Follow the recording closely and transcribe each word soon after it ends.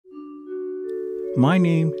My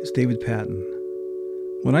name is David Patton.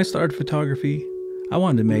 When I started photography, I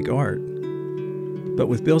wanted to make art. But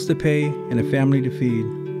with bills to pay and a family to feed,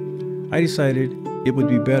 I decided it would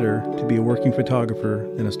be better to be a working photographer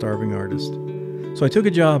than a starving artist. So I took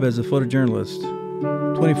a job as a photojournalist.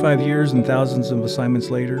 25 years and thousands of assignments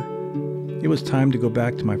later, it was time to go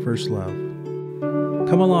back to my first love.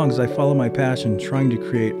 Come along as I follow my passion trying to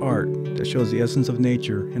create art that shows the essence of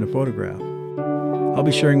nature in a photograph. I'll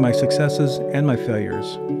be sharing my successes and my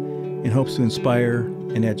failures in hopes to inspire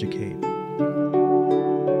and educate.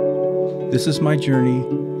 This is my journey.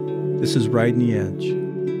 This is Riding the Edge.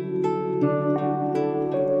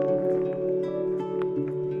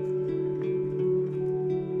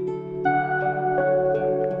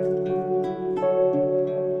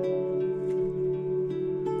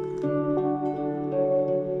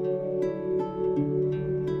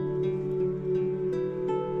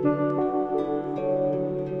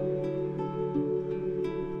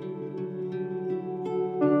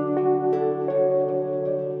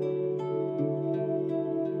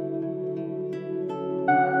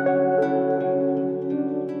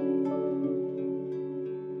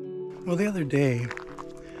 Well, the other day,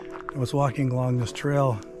 I was walking along this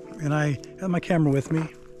trail, and I had my camera with me,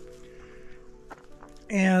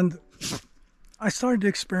 and I started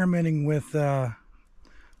experimenting with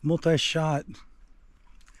multi-shot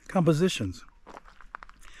compositions.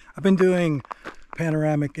 I've been doing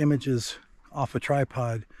panoramic images off a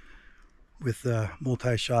tripod with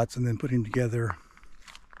multi-shots and then putting together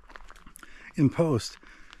in post.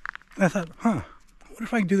 And I thought, what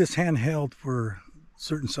if I could do this handheld for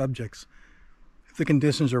certain subjects, if the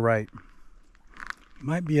conditions are right? It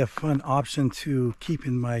might be a fun option to keep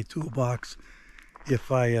in my toolbox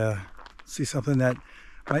if I see something that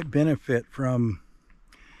might benefit from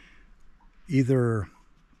either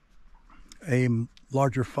a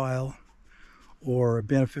larger file or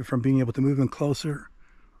benefit from being able to move them closer,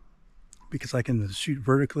 because I can shoot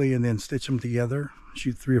vertically and then stitch them together,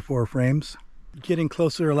 shoot 3 or 4 frames. Getting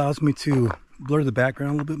closer allows me to blur the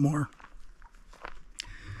background a little bit more.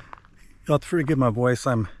 You'll have to forgive my voice.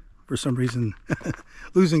 I'm, for some reason,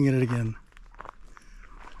 losing it again.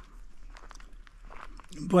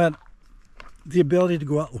 But the ability to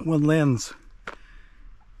go out with one lens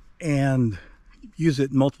and use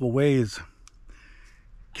it in multiple ways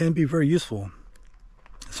can be very useful.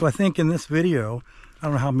 So I think in this video, I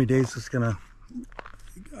don't know how many days I'm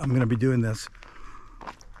gonna be doing this,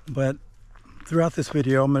 but throughout this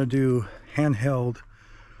video, I'm gonna do handheld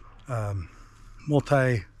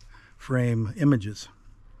multi-frame images.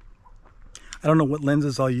 I don't know what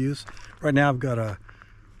lenses I'll use. Right now I've got a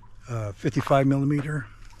 55mm.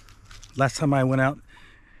 Last time I went out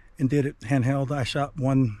and did it handheld, I shot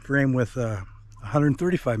one frame with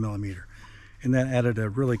 135mm, and that added a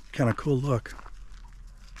really kind of cool look.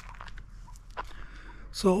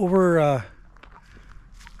 So over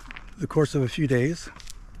the course of a few days,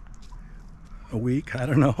 a week, I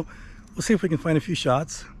don't know, we'll see if we can find a few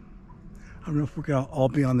shots. I don't know if we're gonna all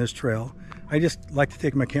be on this trail. I just like to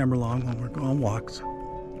take my camera along when we're going on walks.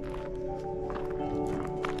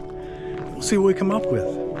 We'll see what we come up with.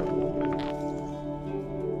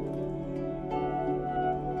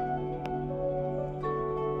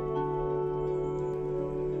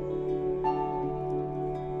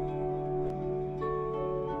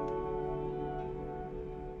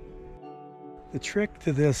 The trick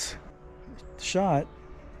to this shot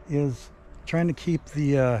is trying to keep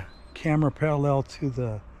the camera parallel to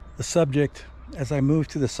the subject as I move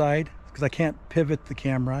to the side, because I can't pivot the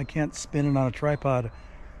camera, I can't spin it on a tripod.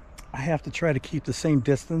 I have to try to keep the same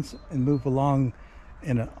distance and move along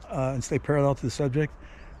and stay parallel to the subject.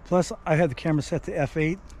 Plus, I had the camera set to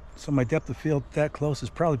f8, so my depth of field that close is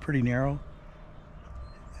probably pretty narrow.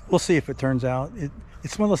 We'll see if it turns out.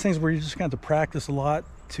 It's one of those things where you just got to practice a lot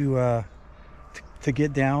to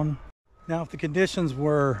get down. Now, if the conditions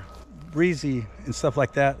were breezy and stuff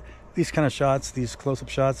like that, these kind of shots, these close-up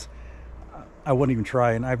shots, I wouldn't even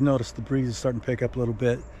try. And I've noticed the breeze is starting to pick up a little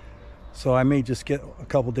bit, so I may just get a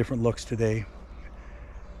couple different looks today.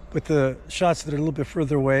 With the shots that are a little bit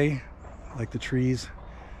further away, like the trees,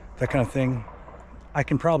 that kind of thing, I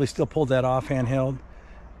can probably still pull that off handheld,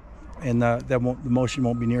 and the motion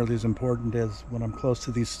won't be nearly as important as when I'm close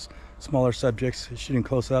to these smaller subjects, shooting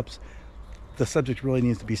close-ups. The subject really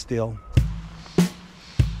needs to be still.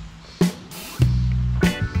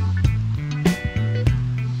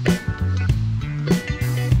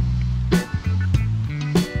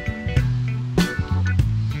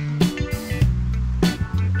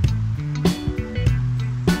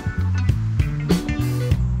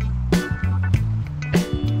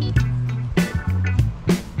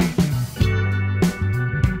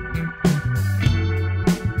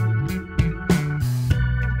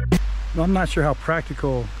 Well, I'm not sure how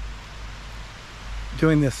practical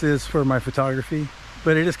doing this is for my photography,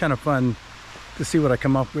 but it is kind of fun to see what I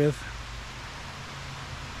come up with.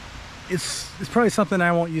 It's probably something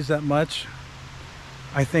I won't use that much.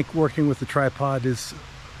 I think working with the tripod is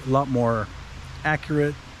a lot more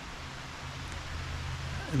accurate.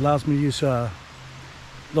 It allows me to use lower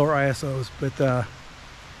ISOs, but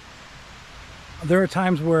there are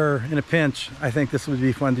times where in a pinch I think this would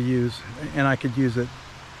be fun to use and I could use it.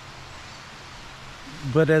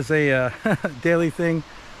 But as a daily thing,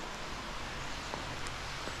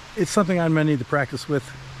 it's something I'm gonna need to practice with.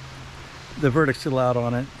 The verdict's still out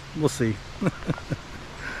on it. We'll see. It's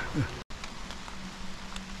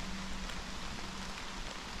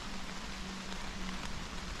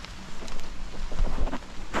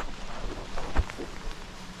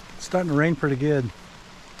starting to rain pretty good.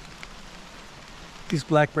 These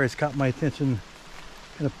blackberries caught my attention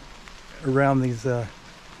kind of around these,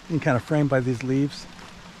 being kind of framed by these leaves.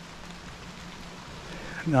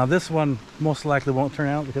 Now this one most likely won't turn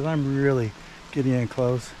out because I'm really getting in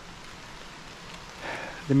close.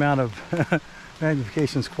 The amount of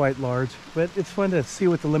magnification is quite large, but it's fun to see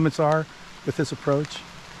what the limits are with this approach.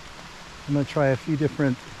 I'm going to try a few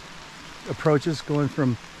different approaches going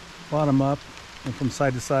from bottom up and from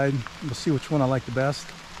side to side. We'll see which one I like the best.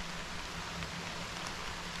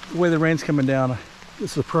 The way the rain's coming down,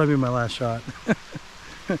 this will probably be my last shot.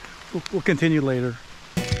 We'll continue later.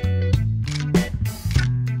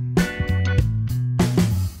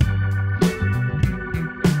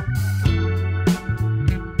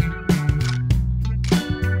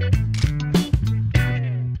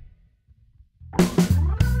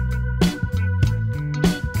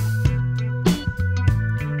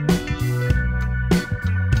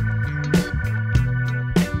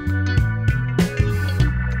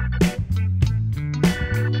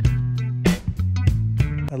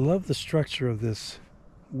 I love the structure of this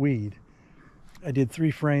weed. I did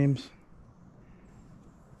 3 frames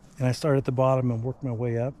and I started at the bottom and worked my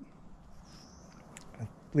way up. I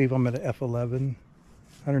believe I'm at an f11,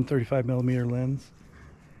 135 millimeter lens.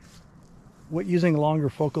 What using a longer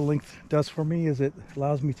focal length does for me is it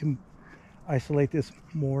allows me to isolate this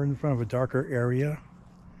more in front of a darker area.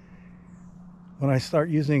 When I start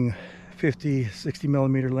using 50, 60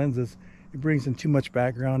 millimeter lenses, it brings in too much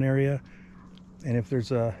background area. And if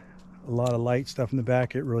there's a lot of light stuff in the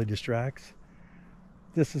back, it really distracts.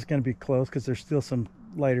 This is going to be close because there's still some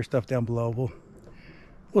lighter stuff down below.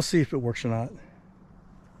 We'll see if it works or not.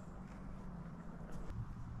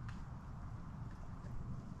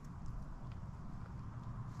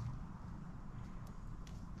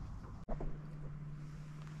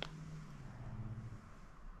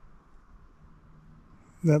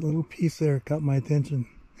 That little piece there caught my attention.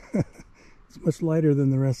 It's much lighter than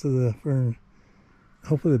the rest of the fern.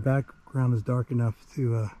 Hopefully the background is dark enough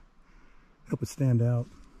to help it stand out.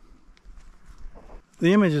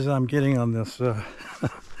 The images I'm getting on this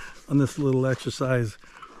on this little exercise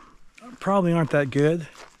probably aren't that good,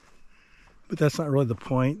 but that's not really the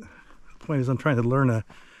point. The point is I'm trying to learn a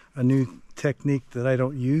new technique that I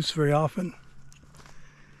don't use very often,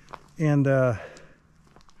 and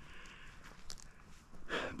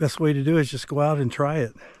best way to do it is just go out and try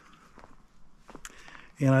it.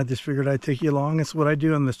 And I just figured I'd take you along. It's what I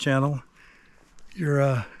do on this channel.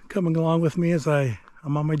 You're coming along with me as I'm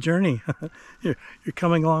on my journey. you're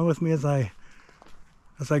coming along with me as I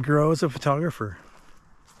grow as a photographer.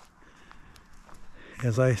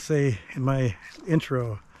 As I say in my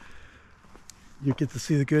intro, you get to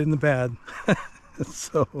see the good and the bad.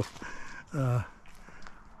 So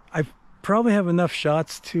I probably have enough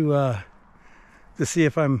shots to see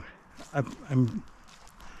if I'm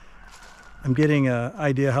getting an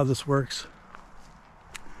idea how this works.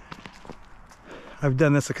 I've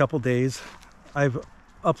done this a couple days. I've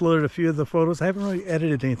uploaded a few of the photos. I haven't really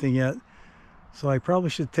edited anything yet, so I probably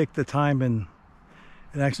should take the time and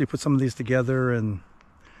actually put some of these together and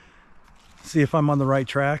see if I'm on the right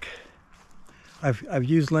track. I've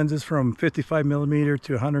used lenses from 55 millimeter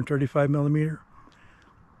to 135 millimeter.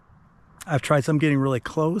 I've tried some getting really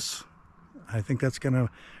close. I think that's gonna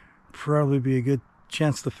probably be a good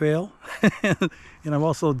chance to fail. And I've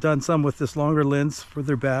also done some with this longer lens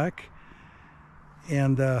further back,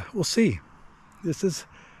 and we'll see. It's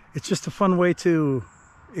just a fun way to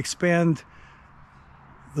expand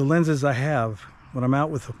the lenses I have. When I'm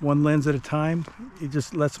out with one lens at a time, it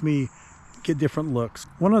just lets me get different looks.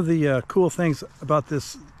 One of the cool things about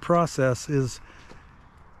this process is,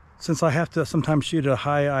 since I have to sometimes shoot at a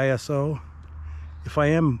high ISO, if I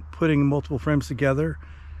am putting multiple frames together,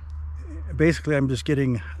 basically I'm just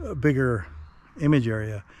getting a bigger image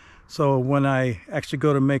area. So when I actually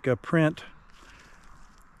go to make a print,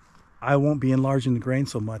 I won't be enlarging the grain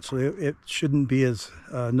so much. So it shouldn't be as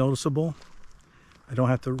noticeable. I don't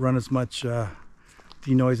have to run as much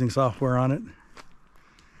denoising software on it.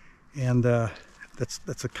 And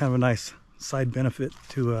that's a kind of a nice side benefit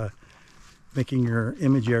to making your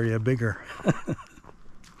image area bigger.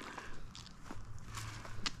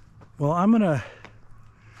 Well, I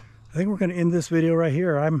think we're gonna end this video right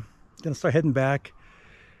here. I'm gonna start heading back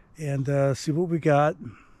and see what we got.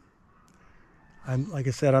 Like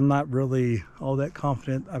I said, I'm not really all that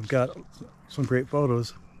confident. I've got some great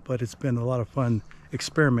photos, but it's been a lot of fun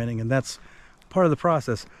experimenting, and that's part of the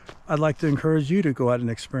process. I'd like to encourage you to go out and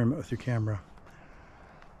experiment with your camera.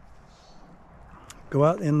 Go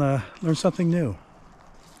out and learn something new.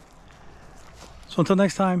 So until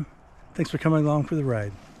next time, thanks for coming along for the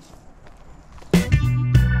ride.